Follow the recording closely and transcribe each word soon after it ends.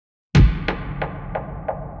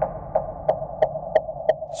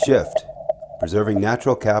Shift, preserving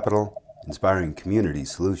natural capital, inspiring community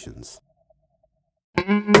solutions.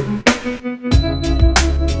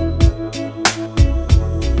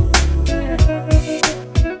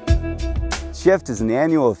 Shift is an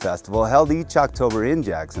annual festival held each October in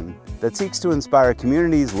Jackson that seeks to inspire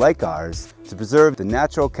communities like ours to preserve the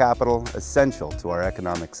natural capital essential to our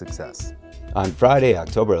economic success. On Friday,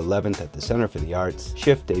 October 11th at the Center for the Arts,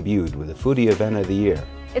 Shift debuted with a foodie event of the year.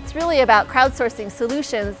 It's really about crowdsourcing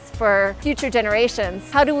solutions for future generations.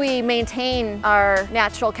 How do we maintain our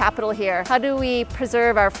natural capital here? How do we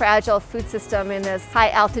preserve our fragile food system in this high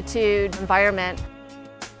altitude environment?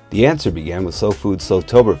 The answer began with Slow Foods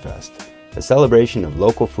Slowtoberfest, a celebration of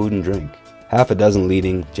local food and drink. Half a dozen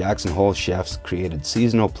leading Jackson Hole chefs created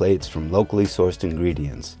seasonal plates from locally sourced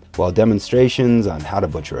ingredients, while demonstrations on how to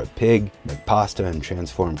butcher a pig, make pasta, and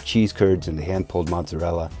transform cheese curds into hand-pulled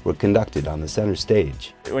mozzarella were conducted on the center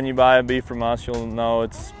stage. When you buy a beef from us, you'll know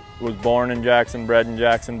it was born in Jackson, bred in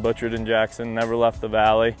Jackson, butchered in Jackson, never left the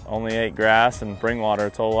valley, only ate grass and spring water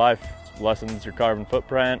its whole life. Lessens your carbon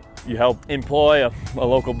footprint. You help employ a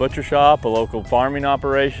local butcher shop, a local farming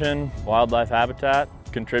operation, wildlife habitat,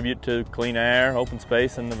 contribute to clean air, open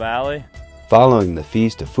space in the valley. Following the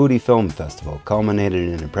feast, a foodie film festival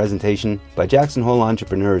culminated in a presentation by Jackson Hole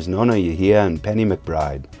entrepreneurs Nona Yahia and Penny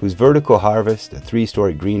McBride, whose vertical harvest, a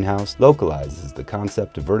 3-story greenhouse, localizes the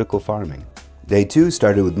concept of vertical farming. Day 2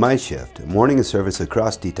 started with My Shift, a morning of service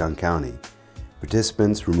across Teton County.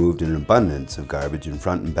 Participants removed an abundance of garbage in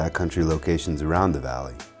front and back country locations around the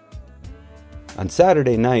valley. On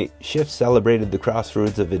Saturday night, Shift celebrated the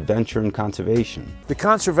crossroads of adventure and conservation. The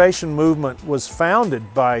conservation movement was founded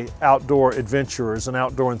by outdoor adventurers and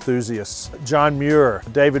outdoor enthusiasts. John Muir,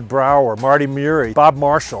 David Brower, Marty Murray, Bob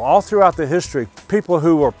Marshall, all throughout the history, people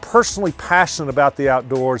who are personally passionate about the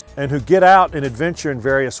outdoors and who get out and adventure in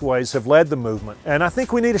various ways have led the movement. And I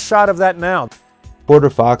think we need a shot of that now.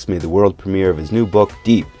 Porter Fox made the world premiere of his new book,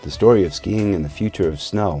 Deep, the story of skiing and the future of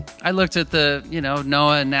snow. I looked at the,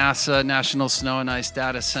 NOAA, NASA, National Snow and Ice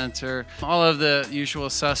Data Center, all of the usual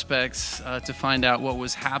suspects to find out what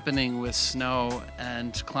was happening with snow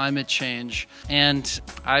and climate change. And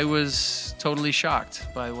I was totally shocked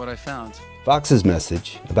by what I found. Fox's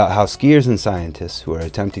message about how skiers and scientists who are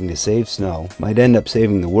attempting to save snow might end up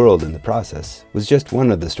saving the world in the process was just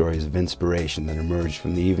one of the stories of inspiration that emerged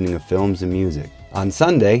from the evening of films and music. On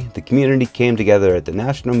Sunday, the community came together at the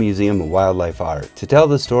National Museum of Wildlife Art to tell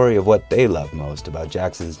the story of what they love most about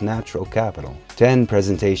Jackson's natural capital. 10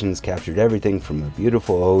 presentations captured everything from a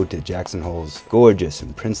beautiful ode to Jackson Hole's gorgeous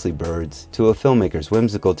and princely birds to a filmmaker's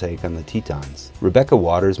whimsical take on the Tetons. Rebecca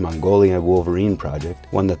Waters' Mongolia Wolverine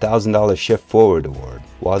project won the $1,000 Shift Forward Award,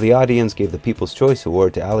 while the audience gave the People's Choice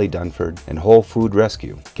Award to Allie Dunford and Whole Food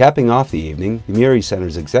Rescue. Capping off the evening, the Murray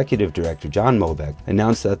Center's Executive Director John Mobeck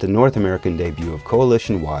announced that the North American debut of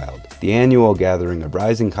Coalition Wild, the annual gathering of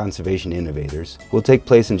rising conservation innovators, will take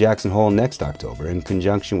place in Jackson Hole next October in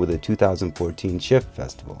conjunction with the 2014 Shift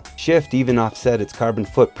Festival. Shift even offset its carbon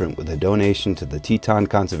footprint with a donation to the Teton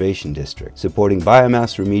Conservation District, supporting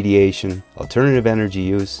biomass remediation, alternative energy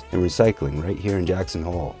use, and recycling right here in Jackson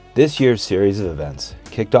Hole. This year's series of events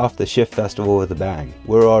kicked off the Shift Festival with a bang.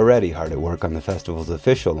 We're already hard at work on the festival's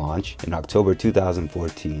official launch in October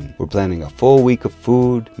 2014. We're planning a full week of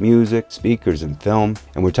food, music, speakers, and film,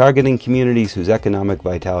 and we're targeting communities whose economic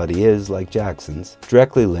vitality is, like Jackson's,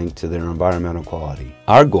 directly linked to their environmental quality.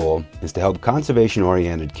 Our goal is to help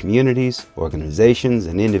conservation-oriented communities, organizations,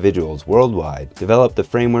 and individuals worldwide develop the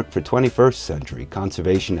framework for 21st century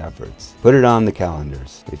conservation efforts. Put it on the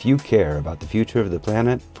calendars. If you care about the future of the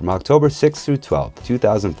planet, from October 6th through 12th,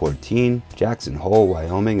 2014, Jackson Hole,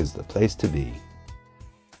 Wyoming is the place to be.